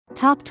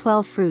Top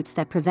 12 fruits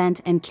that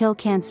prevent and kill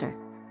cancer.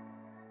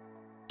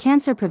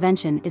 Cancer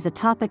prevention is a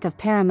topic of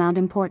paramount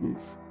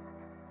importance.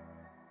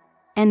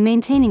 And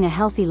maintaining a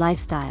healthy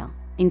lifestyle,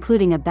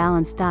 including a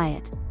balanced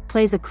diet,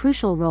 plays a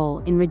crucial role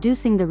in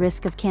reducing the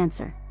risk of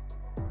cancer.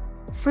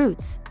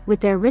 Fruits, with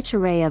their rich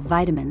array of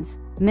vitamins,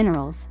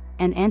 minerals,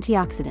 and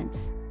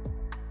antioxidants,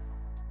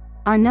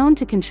 are known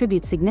to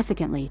contribute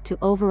significantly to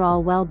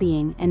overall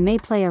well-being and may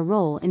play a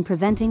role in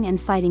preventing and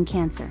fighting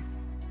cancer.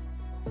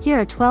 Here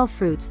are 12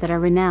 fruits that are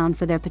renowned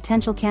for their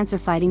potential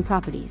cancer-fighting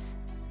properties.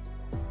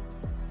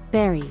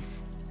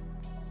 Berries.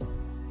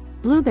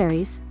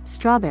 Blueberries,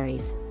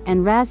 strawberries,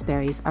 and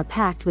raspberries are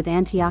packed with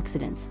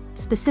antioxidants,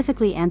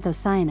 specifically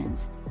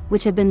anthocyanins,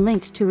 which have been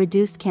linked to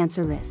reduced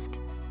cancer risk.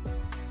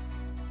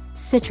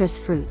 Citrus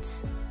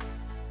fruits.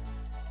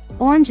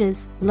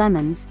 Oranges,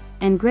 lemons,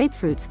 and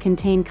grapefruits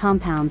contain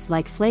compounds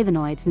like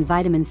flavonoids and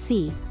vitamin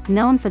C,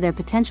 known for their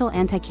potential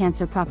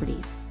anti-cancer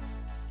properties.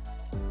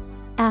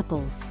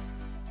 Apples.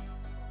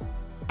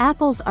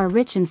 Apples are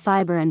rich in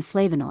fiber and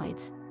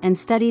flavonoids, and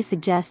studies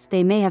suggest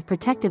they may have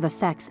protective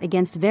effects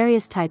against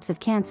various types of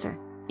cancer,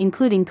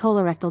 including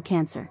colorectal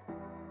cancer.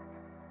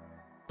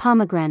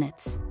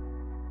 Pomegranates.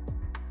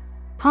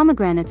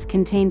 Pomegranates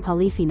contain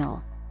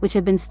polyphenol, which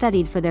have been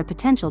studied for their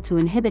potential to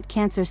inhibit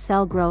cancer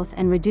cell growth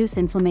and reduce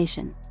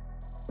inflammation.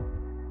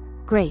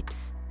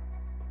 Grapes.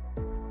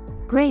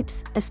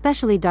 Grapes,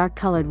 especially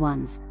dark-colored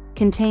ones,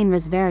 contain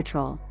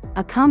resveratrol,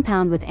 a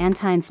compound with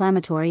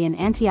anti-inflammatory and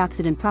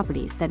antioxidant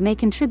properties that may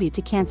contribute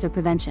to cancer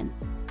prevention.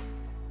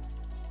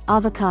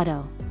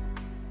 Avocado.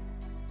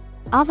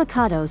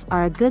 Avocados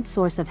are a good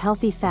source of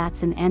healthy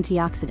fats and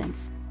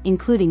antioxidants,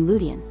 including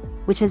lutein,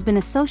 which has been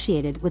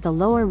associated with a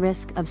lower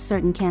risk of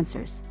certain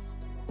cancers.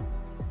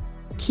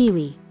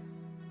 Kiwi.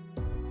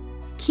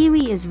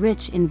 Kiwi is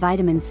rich in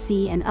vitamin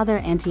C and other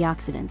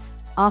antioxidants,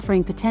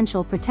 offering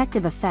potential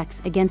protective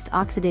effects against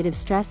oxidative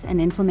stress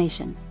and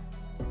inflammation.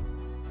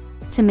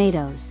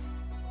 Tomatoes.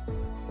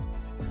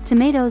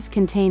 Tomatoes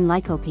contain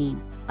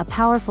lycopene, a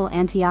powerful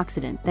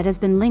antioxidant that has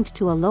been linked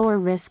to a lower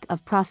risk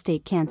of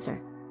prostate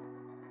cancer.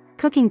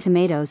 Cooking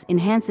tomatoes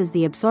enhances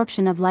the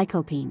absorption of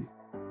lycopene.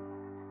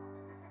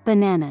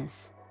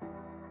 Bananas.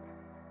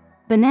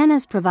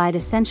 Bananas provide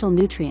essential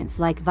nutrients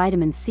like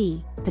vitamin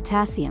C,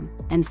 potassium,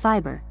 and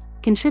fiber,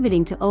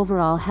 contributing to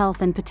overall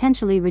health and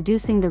potentially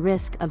reducing the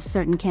risk of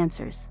certain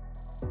cancers.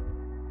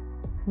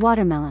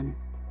 Watermelon.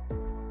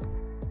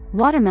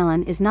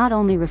 Watermelon is not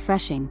only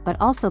refreshing but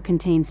also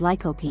contains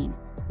lycopene,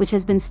 which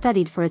has been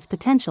studied for its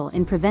potential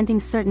in preventing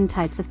certain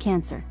types of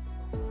cancer.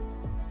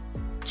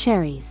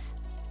 Cherries.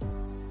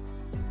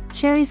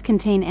 Cherries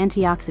contain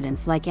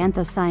antioxidants like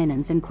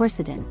anthocyanins and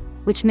quercetin,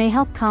 which may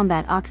help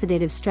combat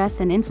oxidative stress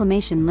and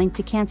inflammation linked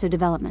to cancer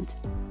development.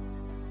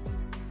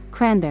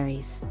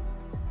 Cranberries.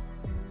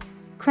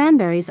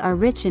 Cranberries are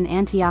rich in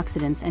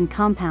antioxidants and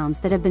compounds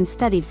that have been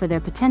studied for their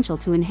potential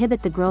to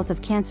inhibit the growth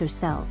of cancer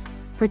cells,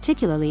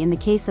 particularly in the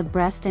case of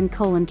breast and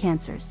colon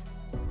cancers.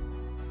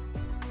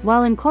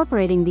 While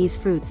incorporating these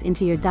fruits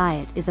into your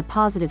diet is a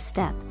positive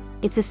step,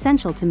 it's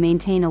essential to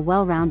maintain a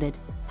well-rounded,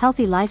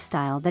 healthy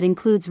lifestyle that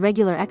includes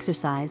regular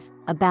exercise,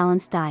 a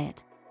balanced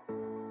diet,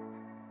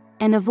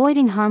 and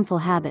avoiding harmful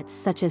habits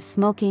such as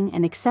smoking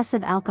and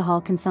excessive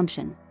alcohol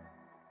consumption.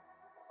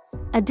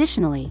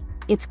 Additionally,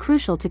 it's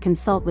crucial to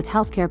consult with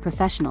healthcare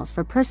professionals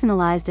for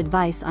personalized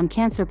advice on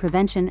cancer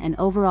prevention and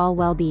overall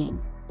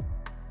well-being.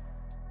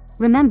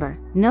 Remember,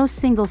 no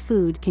single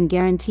food can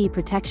guarantee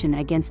protection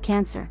against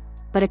cancer,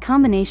 but a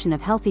combination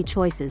of healthy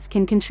choices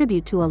can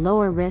contribute to a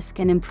lower risk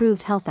and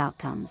improved health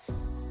outcomes.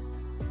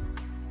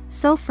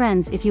 So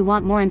friends, if you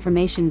want more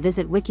information,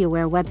 visit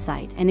Wikiaware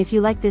website, and if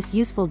you like this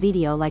useful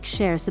video, like,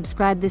 share,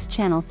 subscribe this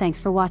channel. Thanks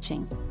for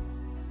watching.